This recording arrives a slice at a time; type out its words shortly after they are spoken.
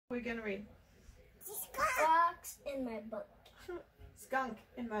What are we gonna read? Fox in my book. Skunk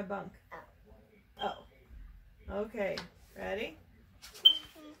in my bunk. Oh. Okay. Ready?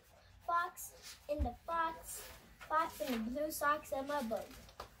 Fox in the fox. Fox in the blue socks in my book.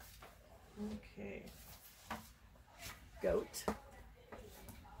 Okay. Goat.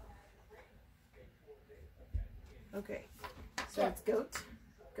 Okay. So it's goat,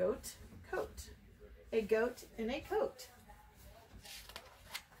 goat, coat. A goat in a coat.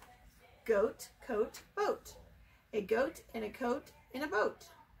 Goat, coat, boat. A goat in a coat in a boat.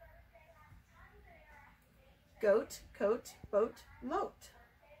 Goat, coat, boat, moat.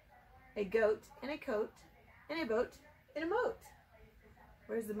 A goat in a coat in a boat in a moat.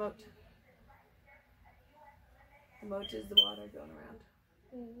 Where's the moat? The moat is the water going around.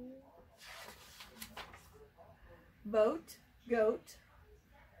 Boat, goat,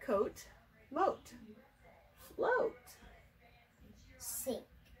 coat, moat. Float. Sink.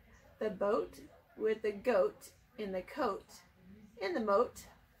 The boat with the goat in the coat in the moat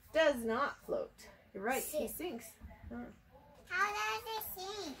does not float. You're right, he sinks. Huh. How does it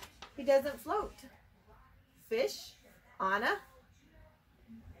sink? He doesn't float. Fish on a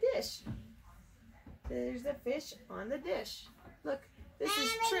dish. There's a fish on the dish. Look, this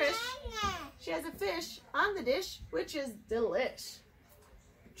is Trish. She has a fish on the dish, which is delish.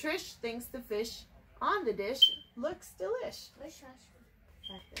 Trish thinks the fish on the dish looks delish.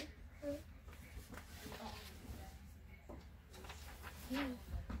 Back there.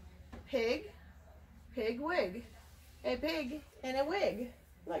 Pig, pig wig. A pig in a wig.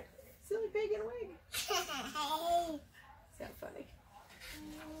 Look, silly pig in a wig. Is that funny?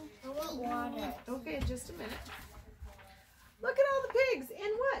 I want water. Okay, just a minute. Look at all the pigs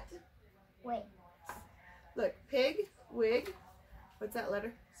in what? Wait. Look, pig, wig. What's that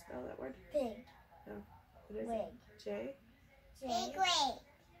letter? Spell that word. Pig. No. What is Wig. it? J. Pig wig.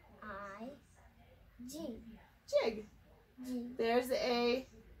 I. G. Jig. G. There's a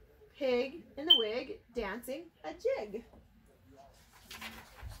pig in the wig dancing a jig.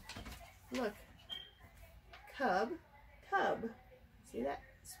 Look. Cub, tub. See that?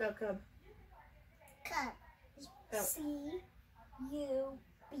 Spell cub. Cub. Spell. C-U-B.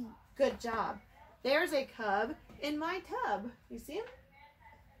 Good job. There's a cub in my tub. You see him?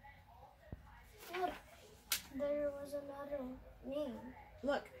 Look, there was another name.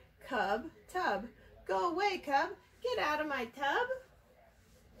 Look, cub, tub. Go away, cub. Get out of my tub.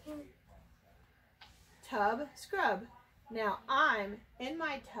 Tub, scrub. Now I'm in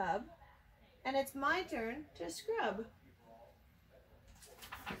my tub, and it's my turn to scrub.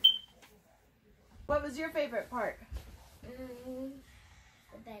 What was your favorite part? The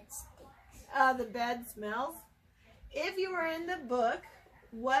bed stinks. The bed smells. If you were in the book,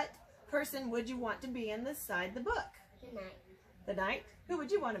 what person would you want to be inside the book? The night. The knight? Who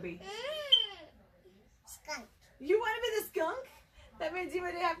would you want to be? Skunk. You want to be the skunk? That means you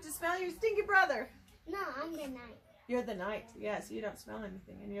would have to smell your stinky brother. No, I'm the night. You're the knight. Yeah, so you don't smell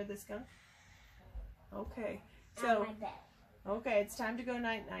anything, and you're the skunk? Okay. On So, my bed. okay, it's time to go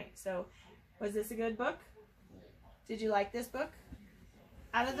night-night. So, was this a good book? Did you like this book?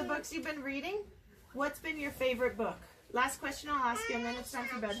 Out of the books you've been reading, what's been your favorite book? Last question I'll ask you, and then it's time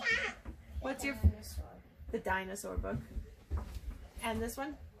for bed. What's your... The dinosaur book. And this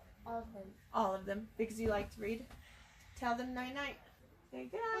one? All of them. All of them, because you like to read. Tell them night-night. Say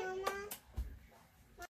good night. Mama.